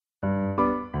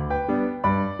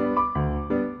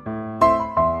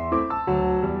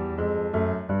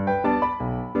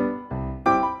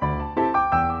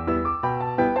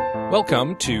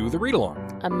Welcome to The Read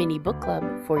Along, a mini book club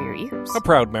for your ears. a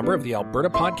proud member of the Alberta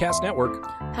Podcast Network.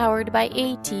 Powered by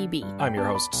ATB. I'm your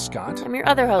host, Scott. I'm your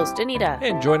other host, Anita.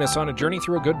 And join us on a journey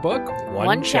through a good book,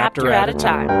 one chapter at a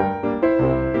time.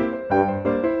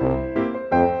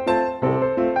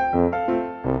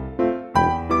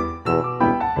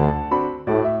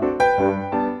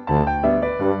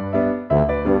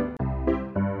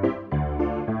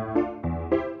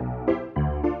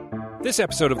 This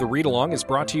episode of The Read Along is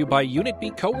brought to you by Unit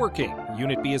B Co-working.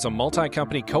 Unit B is a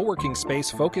multi-company co-working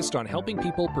space focused on helping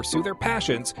people pursue their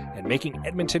passions and making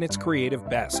Edmonton its creative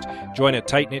best. Join a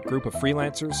tight-knit group of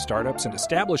freelancers, startups, and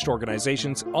established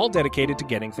organizations, all dedicated to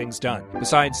getting things done.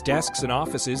 Besides desks and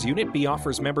offices, Unit B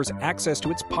offers members access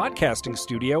to its podcasting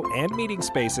studio and meeting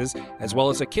spaces, as well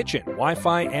as a kitchen,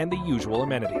 Wi-Fi, and the usual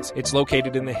amenities. It's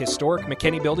located in the historic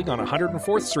McKinney Building on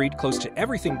 104th Street, close to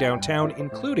everything downtown,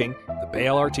 including the Bay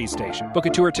LRT station. Book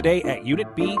a tour today at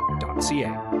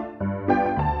unitb.ca.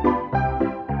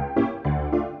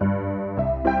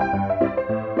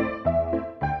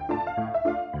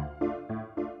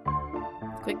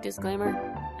 Quick disclaimer,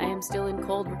 I am still in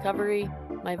cold recovery.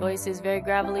 My voice is very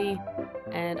gravelly,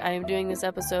 and I am doing this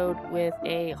episode with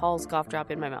a Hall's cough drop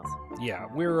in my mouth. Yeah,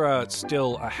 we're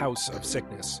still a house of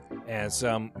sickness, as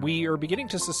we are beginning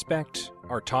to suspect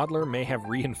our toddler may have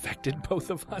reinfected both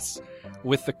of us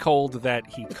with the cold that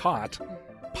he caught,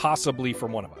 possibly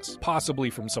from one of us, possibly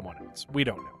from someone else. We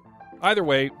don't know. Either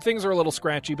way, things are a little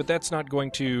scratchy, but that's not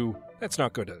going to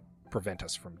prevent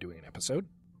us from doing an episode.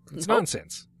 It's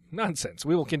nonsense. Nonsense.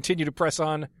 We will continue to press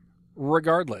on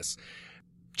regardless.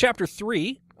 Chapter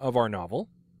 3 of our novel,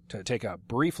 to take a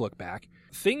brief look back,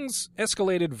 things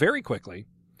escalated very quickly.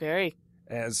 Very.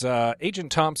 As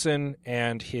Agent Thompson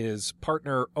and his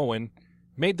partner Owen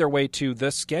made their way to the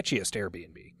sketchiest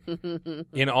Airbnb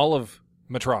in all of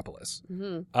Metropolis.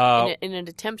 Mm-hmm. In an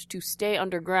attempt to stay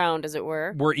underground, as it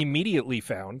were. Were immediately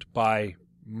found by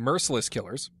merciless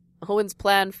killers. Owen's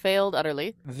plan failed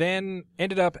utterly. Then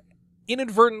ended up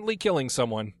inadvertently killing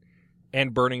someone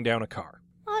and burning down a car.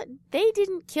 They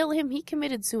didn't kill him. He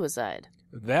committed suicide.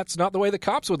 That's not the way the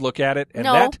cops would look at it, and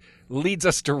No. That leads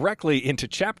us directly into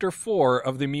Chapter 4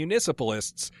 of The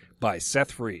Municipalists by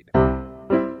Seth Freed.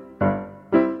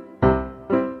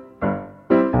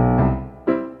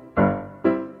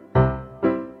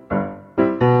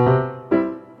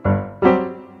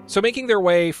 So making their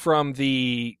way from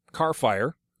the car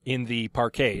fire in the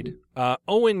parkade,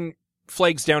 Owen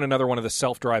flags down another one of the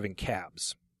self-driving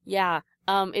cabs. Yeah,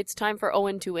 it's time for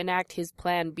Owen to enact his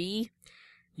plan B.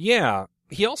 Yeah,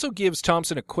 he also gives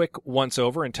Thompson a quick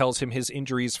once-over and tells him his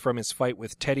injuries from his fight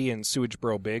with Teddy and Sewage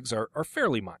Bro Biggs are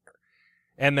fairly minor,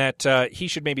 and that he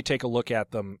should maybe take a look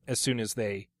at them as soon as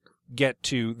they get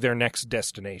to their next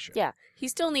destination. Yeah, he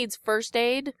still needs first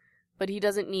aid, but he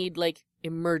doesn't need,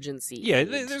 emergency Yeah, aid.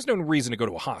 there's no reason to go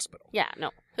to a hospital. Yeah,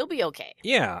 no, he'll be okay.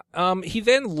 Yeah, he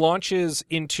then launches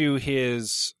into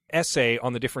his essay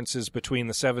on the differences between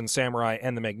the Seven Samurai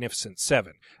and the Magnificent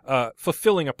Seven,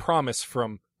 fulfilling a promise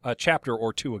from a chapter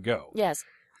or two ago. Yes.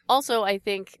 Also, I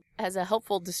think, as a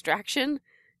helpful distraction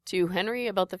to Henry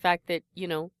about the fact that,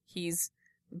 he's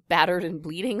battered and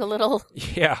bleeding a little.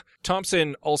 Yeah.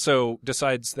 Thompson also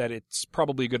decides that it's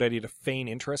probably a good idea to feign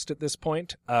interest at this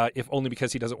point, if only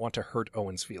because he doesn't want to hurt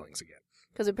Owen's feelings again.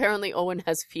 Because apparently Owen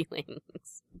has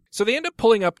feelings. So they end up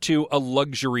pulling up to a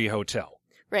luxury hotel.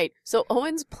 Right. So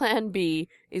Owen's plan B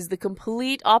is the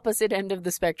complete opposite end of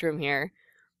the spectrum here.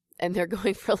 And they're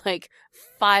going for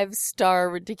 5-star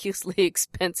ridiculously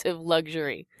expensive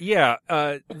luxury. Yeah,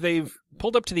 they've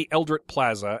pulled up to the Eldred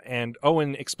Plaza, and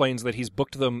Owen explains that he's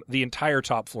booked them the entire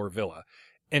top floor villa.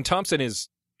 And Thompson is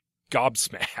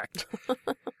gobsmacked.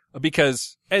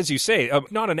 Because, as you say,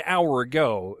 not an hour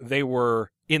ago, they were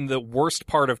in the worst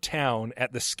part of town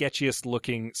at the sketchiest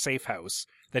looking safe house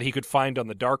that he could find on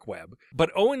the dark web. But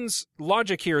Owen's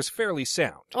logic here is fairly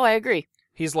sound. Oh, I agree.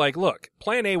 He's like, look,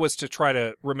 plan A was to try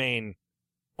to remain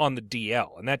on the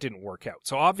DL, and that didn't work out.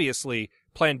 So obviously,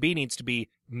 plan B needs to be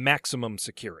maximum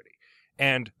security.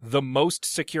 And the most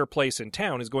secure place in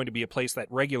town is going to be a place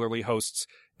that regularly hosts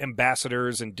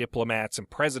ambassadors and diplomats and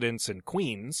presidents and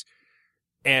queens.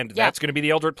 And that's going to be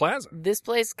the Eldred Plaza. This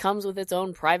place comes with its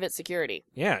own private security.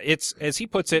 Yeah, it's, as he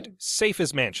puts it, safe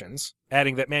as mansions,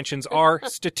 adding that mansions are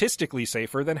statistically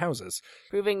safer than houses.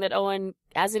 Proving that Owen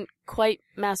hasn't quite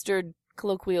mastered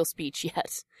colloquial speech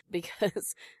yet,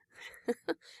 because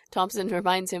Thompson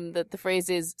reminds him that the phrase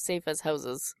is safe as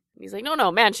houses. He's like,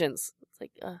 no, mansions. It's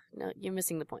like, no, you're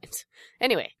missing the point.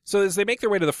 Anyway. So as they make their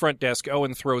way to the front desk,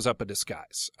 Owen throws up a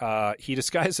disguise. He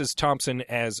disguises Thompson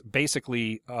as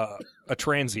basically a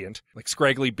transient, like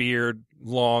scraggly beard,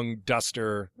 long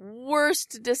duster.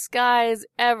 Worst disguise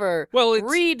ever. Well, it's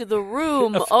read the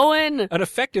room, Owen. An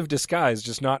effective disguise,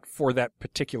 just not for that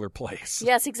particular place.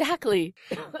 Yes, exactly.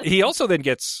 He also then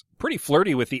gets pretty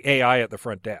flirty with the AI at the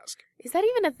front desk. Is that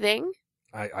even a thing?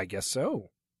 I guess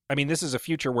so. I mean, this is a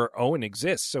future where Owen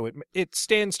exists, so it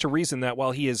stands to reason that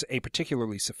while he is a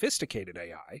particularly sophisticated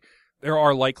AI, there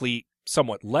are likely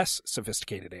somewhat less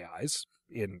sophisticated AIs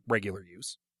in regular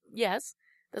use. Yes,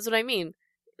 that's what I mean.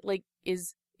 Like,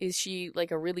 is she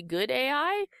like a really good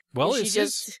AI? Well, is she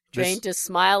just trained to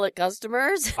smile at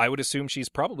customers? I would assume she's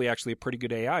probably actually a pretty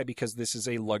good AI because this is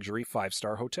a luxury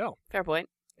 5-star hotel. Fair point.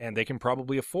 And they can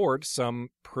probably afford some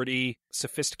pretty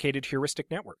sophisticated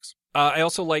heuristic networks. I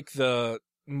also like the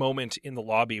moment in the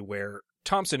lobby where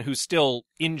Thompson, who's still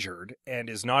injured and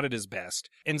is not at his best,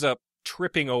 ends up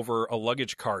tripping over a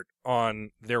luggage cart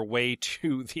on their way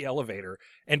to the elevator.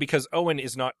 And because Owen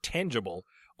is not tangible,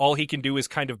 all he can do is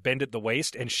kind of bend at the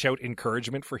waist and shout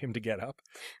encouragement for him to get up.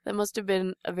 That must have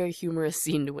been a very humorous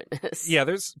scene to witness. Yeah,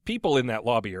 there's people in that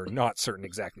lobby are not certain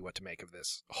exactly what to make of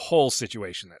this whole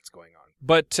situation that's going on.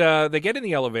 But they get in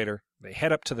the elevator, they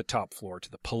head up to the top floor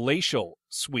to the palatial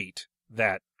suite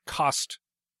that cost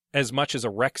as much as a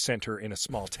rec center in a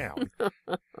small town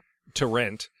to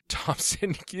rent.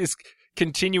 Thompson is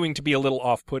continuing to be a little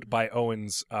off-put by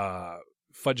Owen's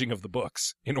fudging of the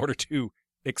books in order to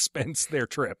expense their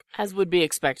trip. As would be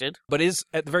expected. But is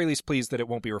at the very least pleased that it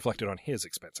won't be reflected on his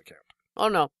expense account. Oh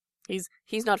no,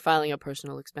 he's not filing a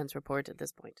personal expense report at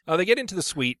this point. They get into the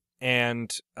suite,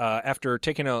 and after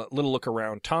taking a little look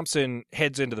around, Thompson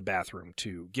heads into the bathroom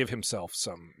to give himself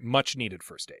some much-needed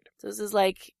first aid. So this is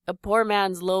like a poor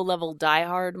man's low-level Die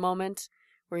Hard moment,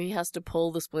 where he has to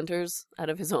pull the splinters out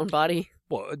of his own body.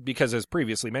 Well, because as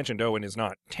previously mentioned, Owen is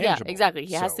not tangible. Yeah, exactly.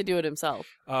 He has to do it himself.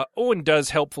 Owen does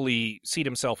helpfully seat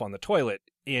himself on the toilet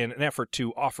in an effort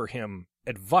to offer him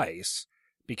advice,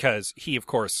 because he, of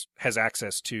course, has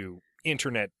access to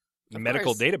internet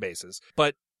medical databases.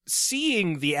 But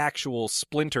seeing the actual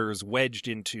splinters wedged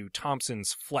into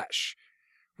Thompson's flesh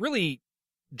really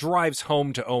drives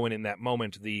home to Owen in that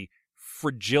moment the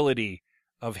fragility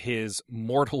of his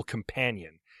mortal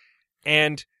companion.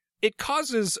 And it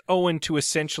causes Owen to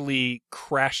essentially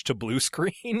crash to blue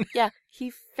screen. Yeah, he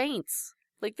faints.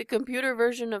 Like the computer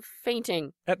version of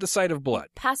fainting. At the sight of blood.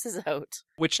 He passes out.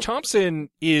 Which Thompson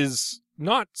is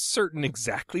not certain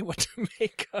exactly what to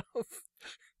make of.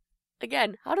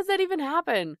 Again, how does that even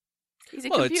happen? He's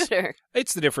a computer.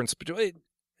 It's the difference between...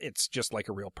 It's just like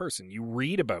a real person. You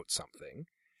read about something,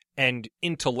 and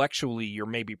intellectually you're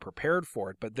maybe prepared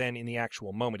for it, but then in the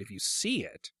actual moment, if you see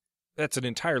it, that's an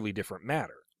entirely different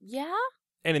matter. Yeah?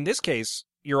 And in this case,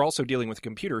 you're also dealing with a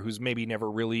computer who's maybe never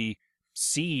really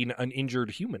seen an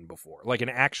injured human before, like an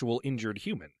actual injured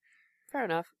human. Fair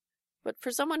enough. But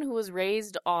for someone who was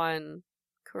raised on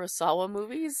Kurosawa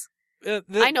movies,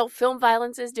 I know film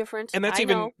violence is different. And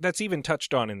that's even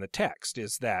touched on in the text,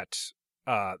 is that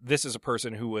this is a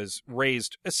person who was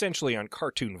raised essentially on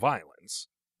cartoon violence.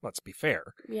 Let's be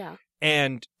fair. Yeah.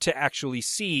 And to actually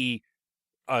see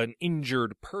an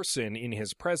injured person in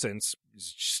his presence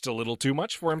is just a little too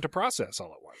much for him to process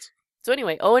all at once. So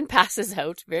anyway, Owen passes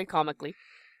out, very comically.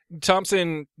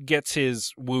 Thompson gets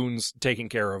his wounds taken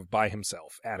care of by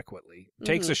himself adequately,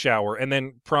 takes a shower, and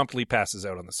then promptly passes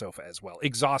out on the sofa as well,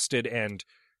 exhausted and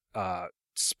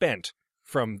spent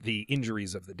from the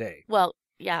injuries of the day. Well,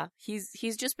 yeah,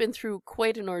 he's just been through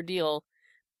quite an ordeal.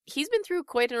 He's been through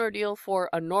quite an ordeal for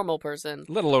a normal person.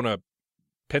 Let alone a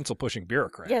pencil-pushing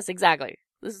bureaucrat. Yes, exactly.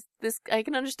 This I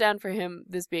can understand for him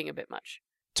this being a bit much.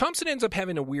 Thompson ends up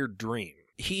having a weird dream.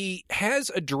 He has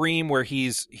a dream where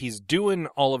he's doing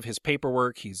all of his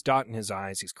paperwork, he's dotting his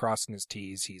I's, he's crossing his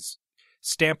T's, he's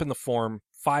stamping the form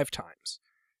 5 times.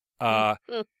 And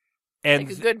like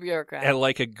a good bureaucrat.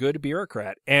 Like a good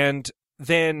bureaucrat. And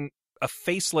then a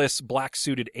faceless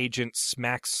black-suited agent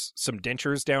smacks some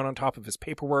dentures down on top of his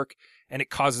paperwork, and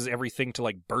it causes everything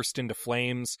to burst into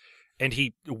flames. And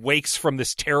he wakes from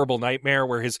this terrible nightmare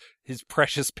where his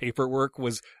precious paperwork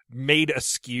was made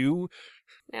askew.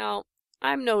 Now,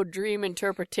 I'm no dream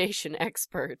interpretation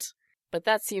expert, but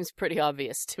that seems pretty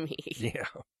obvious to me. Yeah.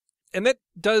 And that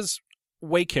does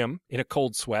wake him in a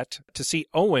cold sweat to see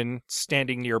Owen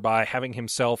standing nearby having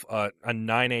himself a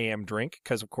 9 a.m. drink,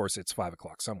 because of course it's 5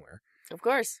 o'clock somewhere. Of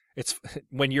course. It's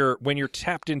when you're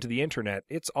tapped into the internet,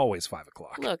 it's always 5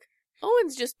 o'clock. Look,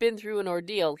 Owen's just been through an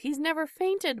ordeal. He's never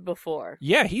fainted before.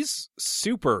 Yeah, he's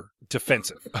super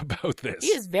defensive about this. He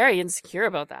is very insecure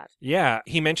about that. Yeah,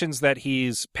 he mentions that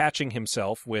he's patching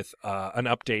himself with an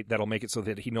update that'll make it so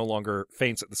that he no longer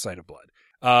faints at the sight of blood.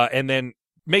 And then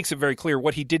makes it very clear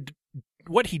what he did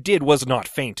was not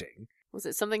fainting. Was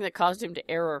it something that caused him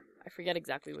to error? I forget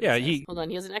exactly what he says. Hold on,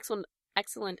 he has an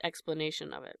excellent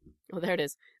explanation of it. Oh, there it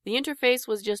is. The interface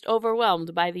was just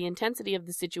overwhelmed by the intensity of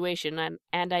the situation,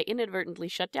 and I inadvertently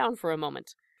shut down for a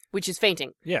moment, which is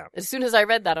fainting. Yeah. As soon as I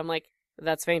read that, I'm like,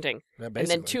 that's fainting. Yeah, and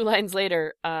then 2 lines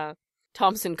later,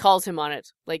 Thompson calls him on it.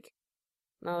 Like,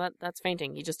 no, that's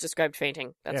fainting. He just described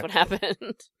fainting. That's what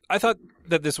happened. I thought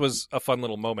that this was a fun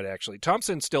little moment, actually.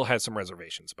 Thompson still has some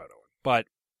reservations about Owen, but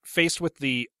faced with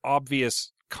the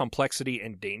obvious complexity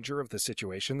and danger of the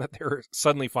situation that they're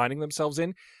suddenly finding themselves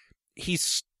in,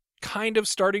 he's kind of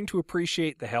starting to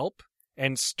appreciate the help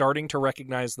and starting to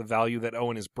recognize the value that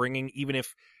Owen is bringing, even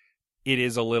if it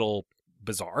is a little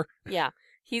bizarre. Yeah.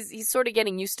 He's sort of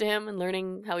getting used to him and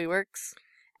learning how he works,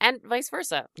 and vice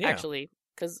versa, actually,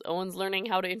 because Owen's learning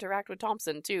how to interact with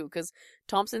Thompson, too, because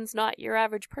Thompson's not your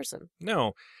average person.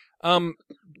 No.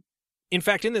 In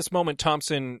fact, in this moment,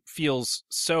 Thompson feels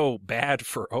so bad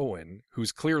for Owen,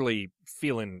 who's clearly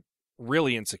feeling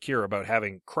really insecure about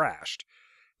having crashed,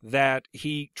 that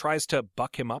he tries to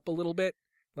buck him up a little bit.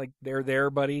 Like, there,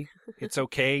 buddy. It's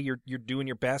okay. You're doing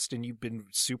your best, and you've been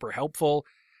super helpful.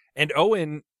 And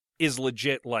Owen is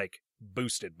legit, like,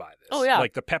 boosted by this. Oh, yeah.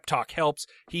 Like, the pep talk helps.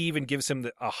 He even gives him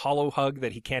a hollow hug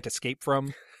that he can't escape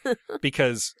from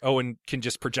because Owen can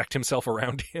just project himself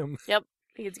around him. Yep.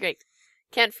 I think it's great.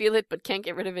 Can't feel it, but can't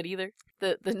get rid of it either.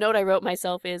 The note I wrote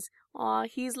myself is, aw,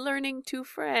 he's learning to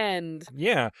friend.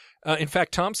 Yeah. In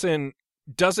fact, Thompson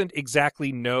doesn't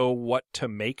exactly know what to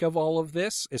make of all of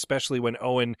this, especially when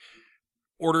Owen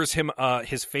orders him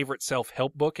his favorite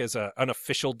self-help book as an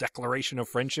unofficial declaration of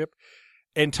friendship.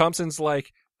 And Thompson's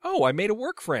like, oh, I made a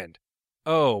work friend.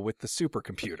 Oh, with the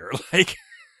supercomputer. Like,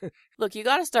 look, you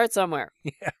got to start somewhere.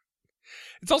 Yeah.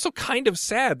 It's also kind of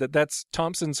sad that that's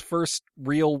Thompson's first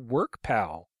real work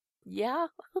pal. Yeah.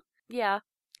 Yeah.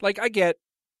 Like, I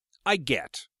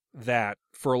get that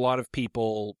for a lot of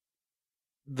people,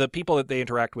 the people that they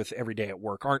interact with every day at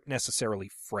work aren't necessarily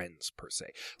friends per se.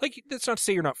 Like, that's not to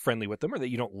say you're not friendly with them or that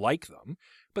you don't like them,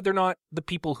 but they're not the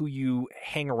people who you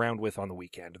hang around with on the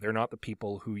weekend. They're not the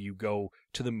people who you go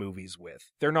to the movies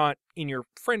with. They're not in your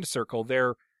friend circle.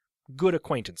 They're good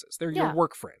acquaintances. They're your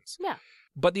work friends. Yeah.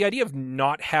 But the idea of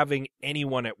not having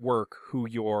anyone at work who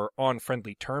you're on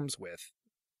friendly terms with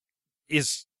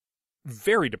is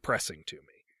very depressing to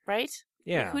me. Right?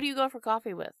 Yeah. Like, who do you go for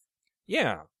coffee with?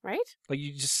 Yeah. Right? Like,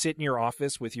 you just sit in your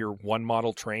office with your one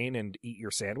model train and eat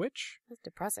your sandwich. That's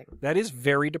depressing. That is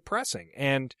very depressing.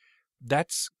 And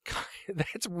that's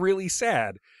really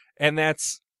sad. And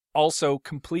that's also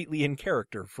completely in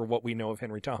character for what we know of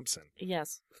Henry Thompson.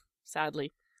 Yes.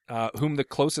 Sadly. Whom the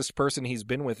closest person he's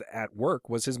been with at work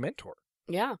was his mentor.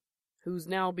 Yeah. Who's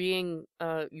now being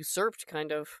usurped,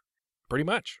 kind of. Pretty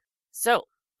much. So,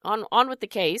 on with the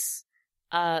case.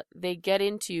 They get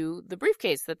into the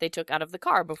briefcase that they took out of the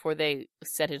car before they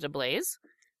set it ablaze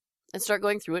and start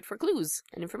going through it for clues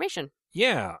and information.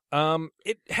 Yeah.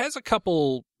 It has a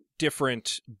couple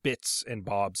different bits and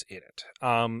bobs in it.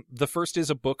 The first is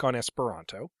a book on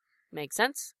Esperanto. Makes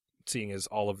sense. Seeing as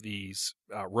all of these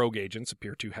rogue agents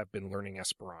appear to have been learning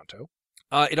Esperanto.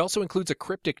 It also includes a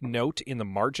cryptic note in the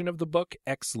margin of the book,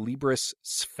 Ex Libris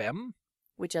Sphem.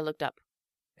 Which I looked up.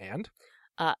 And?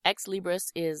 Ex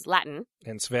Libris is Latin.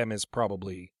 And Sphem is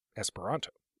probably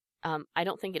Esperanto. I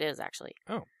don't think it is, actually.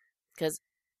 Oh. Because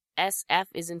SF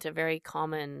isn't a very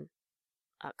common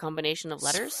combination of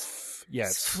letters.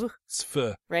 Yes.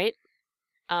 Sf. Right?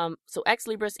 So Ex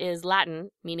Libris is Latin,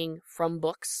 meaning from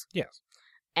books. Yes.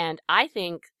 And I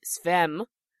think SVEM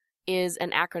is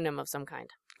an acronym of some kind.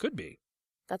 Could be.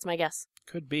 That's my guess.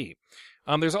 Could be.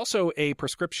 There's also a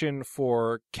prescription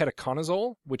for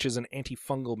ketoconazole, which is an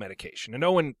antifungal medication. And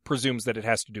Owen presumes that it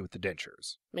has to do with the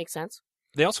dentures. Makes sense.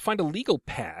 They also find a legal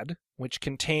pad, which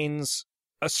contains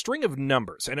a string of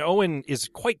numbers. And Owen is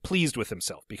quite pleased with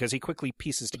himself because he quickly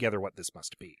pieces together what this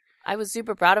must be. I was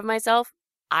super proud of myself.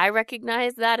 I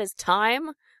recognized that as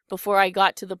time before I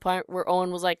got to the point where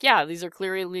Owen was like, yeah, these are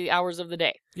clearly hours of the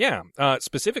day. Yeah,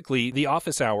 specifically the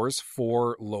office hours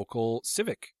for local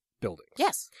civic buildings.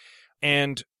 Yes.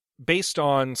 And based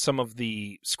on some of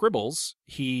the scribbles,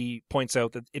 he points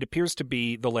out that it appears to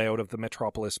be the layout of the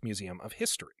Metropolis Museum of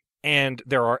History. And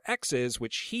there are X's,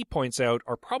 which he points out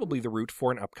are probably the route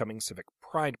for an upcoming civic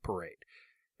pride parade.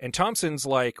 And Thompson's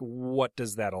like, what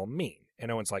does that all mean?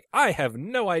 And Owen's like, I have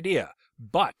no idea,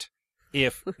 but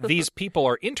if these people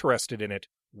are interested in it,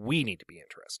 we need to be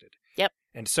interested. Yep.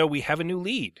 And so we have a new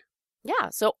lead. Yeah,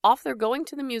 so off they're going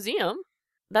to the museum.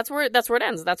 That's where it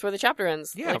ends. That's where the chapter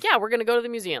ends. Yeah. We're going to go to the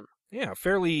museum. Yeah,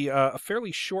 a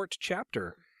fairly short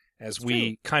chapter as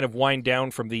we kind of wind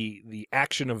down from the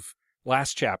action of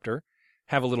last chapter,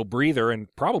 have a little breather, and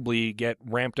probably get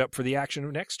ramped up for the action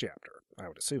of next chapter, I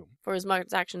would assume. For as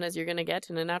much action as you're going to get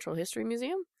in a natural history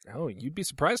museum? Oh, you'd be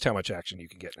surprised how much action you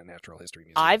can get in a natural history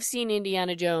museum. I've seen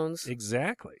Indiana Jones.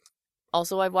 Exactly.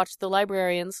 Also, I've watched The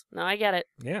Librarians. Now I get it.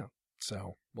 Yeah,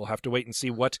 so we'll have to wait and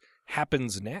see what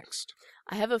happens next.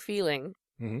 I have a feeling,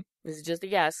 this is just a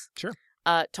guess, sure,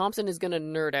 Thompson is going to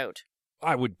nerd out.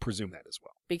 I would presume that as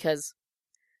well. Because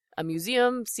a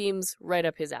museum seems right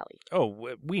up his alley.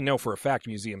 Oh, we know for a fact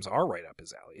museums are right up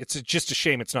his alley. It's just a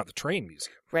shame it's not the train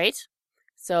museum. Right?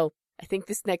 So I think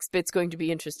this next bit's going to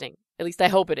be interesting. At least I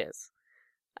hope it is.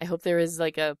 I hope there is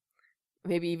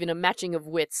maybe even a matching of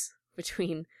wits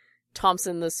between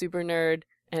Thompson the super nerd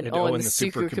and Owen the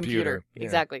supercomputer. Yeah.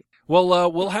 Exactly.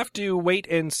 Well, we'll have to wait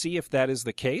and see if that is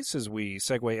the case as we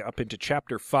segue up into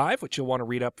Chapter 5, which you'll want to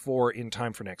read up for in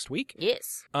time for next week.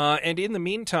 Yes. And in the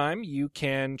meantime, you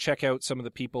can check out some of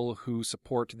the people who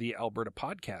support the Alberta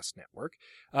Podcast Network.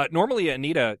 Normally,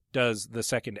 Anita does the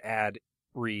second ad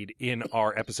read in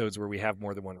our episodes where we have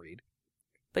more than one read.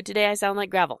 But today I sound like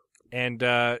gravel. And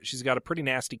she's got a pretty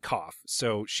nasty cough,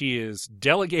 so she is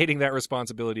delegating that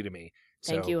responsibility to me.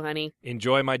 Thank you, honey.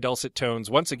 Enjoy my dulcet tones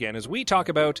once again as we talk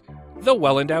about The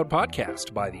Well Endowed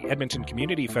Podcast by the Edmonton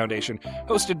Community Foundation,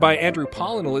 hosted by Andrew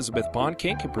Paul and Elizabeth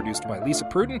Bonkink, and produced by Lisa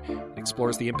Pruden. It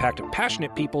explores the impact of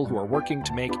passionate people who are working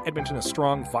to make Edmonton a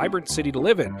strong, vibrant city to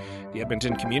live in. The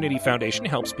Edmonton Community Foundation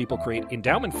helps people create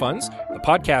endowment funds. The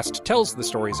podcast tells the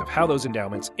stories of how those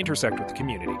endowments intersect with the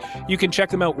community. You can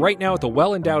check them out right now at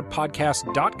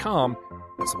thewellendowedpodcast.com.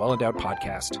 That's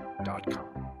thewellendowedpodcast.com.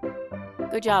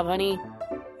 Good job, honey.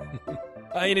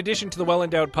 In addition to the Well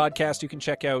Endowed Podcast, you can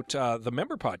check out the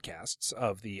member podcasts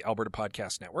of the Alberta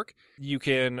Podcast Network. You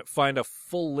can find a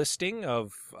full listing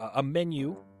of a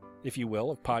menu, if you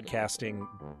will, of podcasting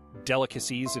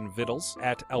delicacies and vittles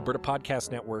at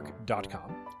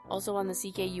albertapodcastnetwork.com. Also on the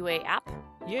CKUA app.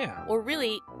 Yeah. Or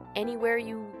really anywhere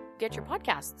you get your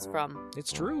podcasts from.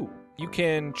 It's true. You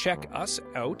can check us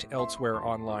out elsewhere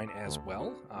online as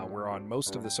well. We're on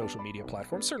most of the social media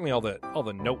platforms, certainly all the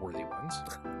noteworthy ones.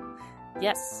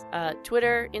 Yes,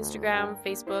 Twitter, Instagram,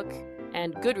 Facebook,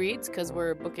 and Goodreads, because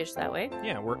we're bookish that way.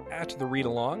 Yeah, we're at The Read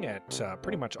Along at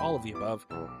pretty much all of the above.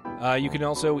 You can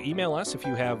also email us if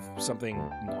you have something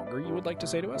longer you would like to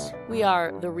say to us. We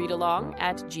are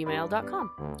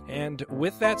thereadalong@gmail.com. And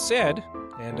with that said,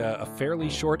 and a fairly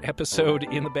short episode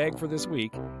in the bag for this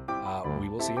week, we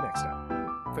will see you next time.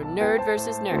 For Nerd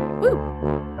versus Nerd. Woo!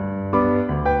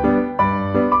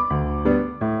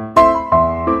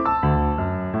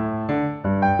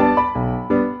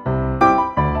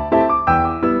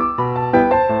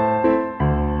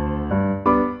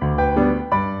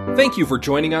 Thank you for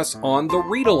joining us on The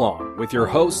Read Along with your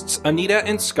hosts, Anita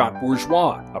and Scott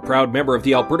Bourgeois, a proud member of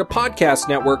the Alberta Podcast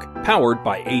Network, powered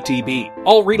by ATB.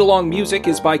 All Read Along music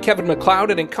is by Kevin MacLeod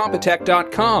at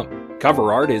Incompetech.com.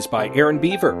 Cover art is by Aaron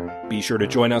Beaver. Be sure to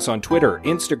join us on Twitter,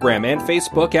 Instagram, and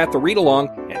Facebook at The Read Along,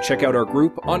 and check out our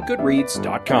group on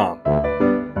Goodreads.com.